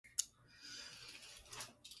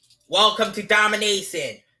Welcome to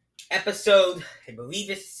Domination, episode, I believe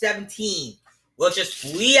it's 17. We're just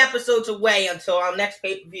 3 episodes away until our next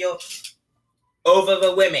pay-per-view, Over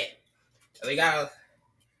the Women. We got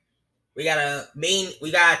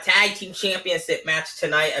a tag team championship match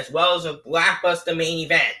tonight, as well as a blockbuster main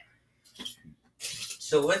event.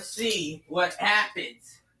 So let's see what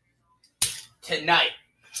happens tonight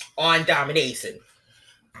on Domination.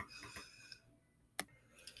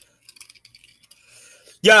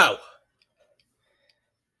 Yo,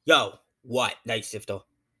 what, Night Shifter?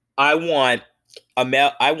 I want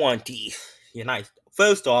the United.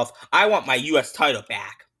 First off, I want my U.S. title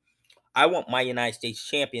back. I want my United States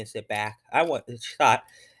Championship back. I want the shot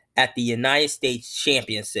at the United States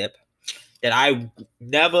Championship that I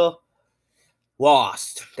never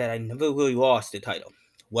lost. That I never really lost the title.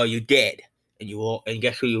 Well, you did, and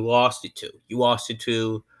guess who you lost it to? You lost it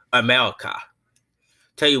to America.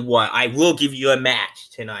 Tell you what, I will give you a match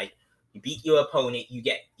tonight. You beat your opponent, you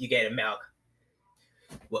get America.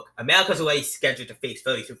 Look, America's already scheduled to face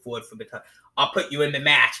 32 Ford for the time. I'll put you in the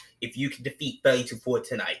match if you can defeat 32 Ford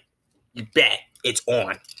tonight. You bet it's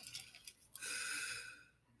on.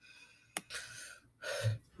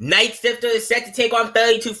 Night Shifter is set to take on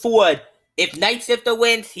 32 Ford. If Night Shifter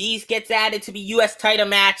wins, he gets added to the U.S. title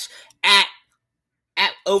match at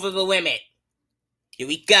Over the Limit. Here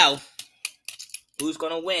we go. Who's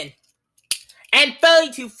gonna win? And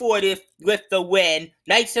 32 Ford with the win.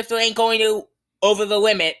 Night Shifter ain't going to Over the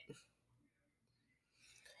Limit.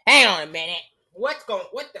 Hang on a minute. I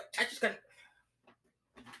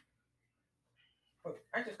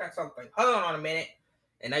just got something. Hold on a minute.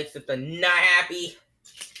 And Night Shifter not happy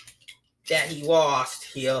that he lost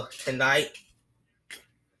here tonight.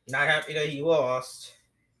 Not happy that he lost.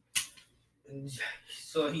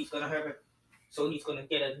 So he's gonna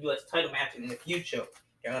get a U.S. title match in the future.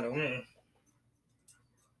 And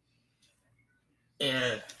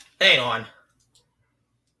hang on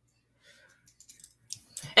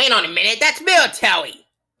a minute. That's Military.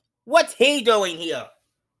 What's he doing here?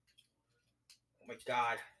 Oh my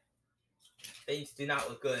God. Things do not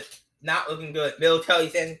look good. Not looking good.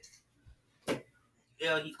 Military's in.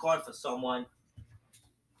 He's calling for someone.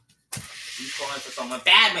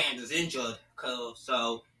 Badman is injured,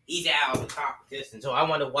 so he's out of the competition. So I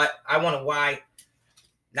wonder why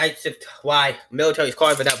Military's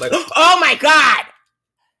calling for that. But oh my God!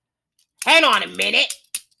 Hang on a minute.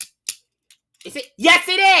 Is it? Yes,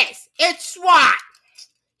 it is. It's SWAT.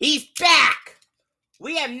 He's back.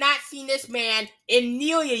 We have not seen this man in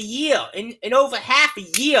nearly a year, in over half a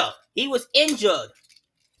year. He was injured,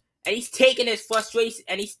 and he's taking his frustration,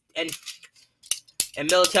 and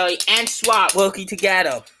Military and SWAT working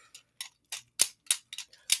together.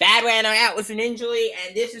 Badman are out with an injury,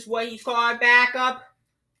 and this is what he's calling back up?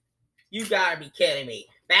 You gotta be kidding me.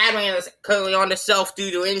 Badman is currently on the shelf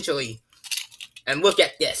due to injury. And look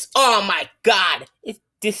at this. Oh my God. It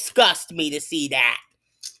disgusts me to see that.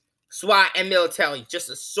 SWAT and Military just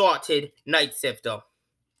assaulted Night Shifter.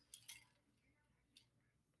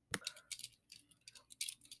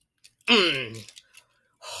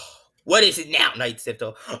 What is it now, Night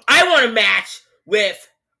Shifter? I want a match with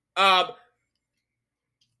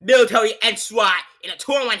Military and SWAT in a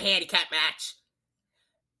 2-on-1 handicap match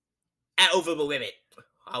at Over the Limit.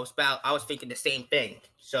 I was thinking the same thing.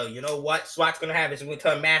 So you know what? SWAT's gonna have his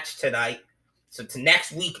return match tonight. So to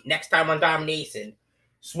next time on Domination,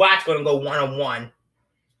 SWAT's gonna go 1-on-1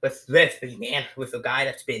 with a guy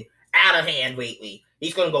that's been out of hand lately.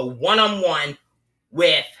 He's gonna go 1-on-1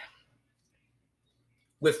 with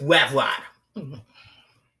Revlon.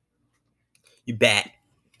 You bet.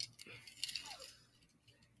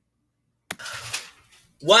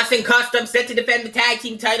 Watson Custom set to defend the tag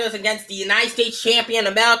team titles against the United States Champion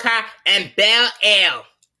America and Bel Air.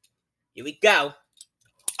 Here we go.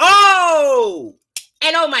 Oh!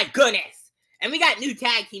 And oh my goodness. And we got new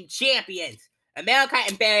tag team champions. America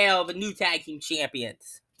and Bel Air are the new tag team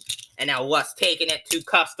champions. And now Russ taking it to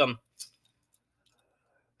Custom.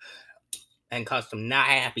 And Custom not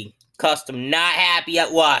happy. Custom not happy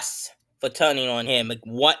at Russ for turning on him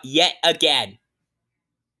yet again.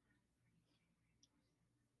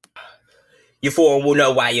 You four will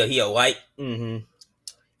know why you're here, right? Mm-hmm.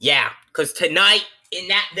 Yeah, because tonight, in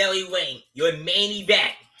that very ring, your main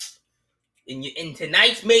event, in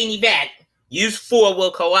tonight's main event, you four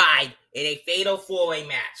will collide in a fatal 4-way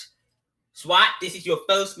match. SWAT, this is your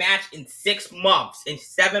first match in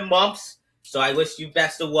 7 months, so I wish you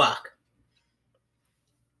best of luck.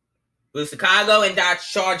 With Chicago and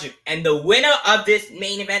Dodge Charger, and the winner of this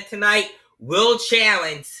main event tonight will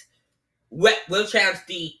challenge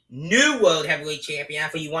the new World Heavyweight Champion,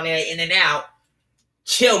 after you won it in and out,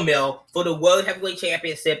 Chill Mill for the World Heavyweight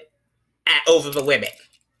Championship over the limit.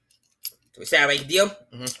 So is that right, deal?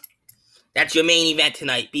 Mm-hmm. That's your main event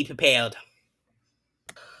tonight. Be prepared.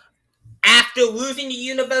 After losing the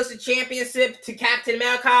Universal Championship to Captain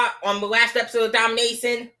America on the last episode of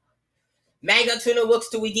Domination, Manga Tuna looks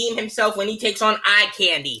to redeem himself when he takes on Eye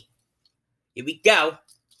Candy. Here we go.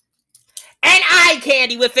 And Eye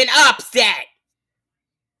Candy with an upset.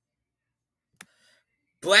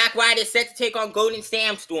 Black Rider set to take on Golden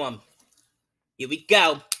Sandstorm. Here we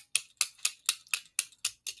go.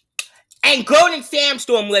 And Golden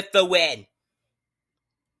Sandstorm with the win.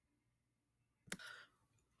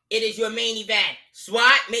 It is your main event.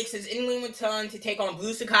 SWAT makes his in-ring return to take on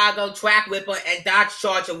Blue Chicago, Track Whipper, and Dodge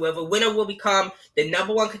Charger, where the winner will become the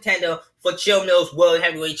 #1 contender for Chill Mill's World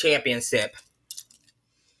Heavyweight Championship.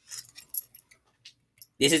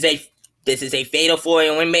 This is a fatal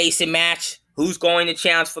 4-way Mason match. Who's going to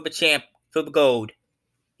challenge for the gold?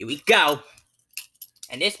 Here we go.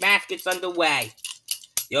 And this match gets underway.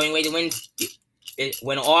 The only way to win it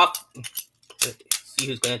went off. Let's see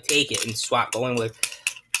who's gonna take it. And SWAT going with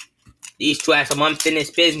these two have some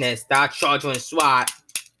unfinished business. Dodge Charger and SWAT.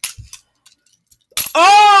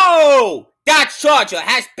 Oh! Dodge Charger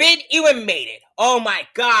has been eliminated. Oh my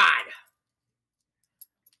god.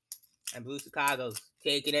 And Blue Chicago's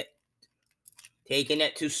taking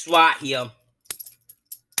it to SWAT here.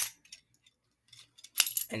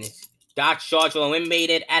 And it's Dodge Charger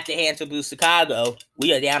eliminated at the hands of Blue Chicago.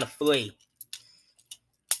 We are down to 3.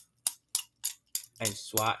 And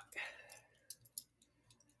SWAT.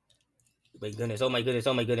 Oh my goodness, oh my goodness,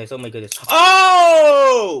 oh my goodness, oh my goodness.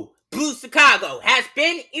 Oh! Blue Chicago has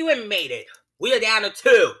been eliminated. We are down to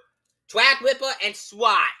 2. Track Whipper and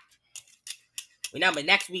SWAT. Remember,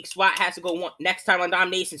 next week SWAT has to go next time on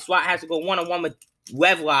Domination, SWAT has to go one-on-one with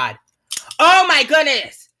Revlod. Oh my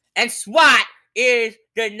goodness! And SWAT is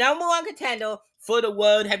the #1 contender for the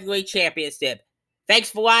World Heavyweight Championship. Thanks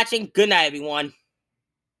for watching. Good night, everyone.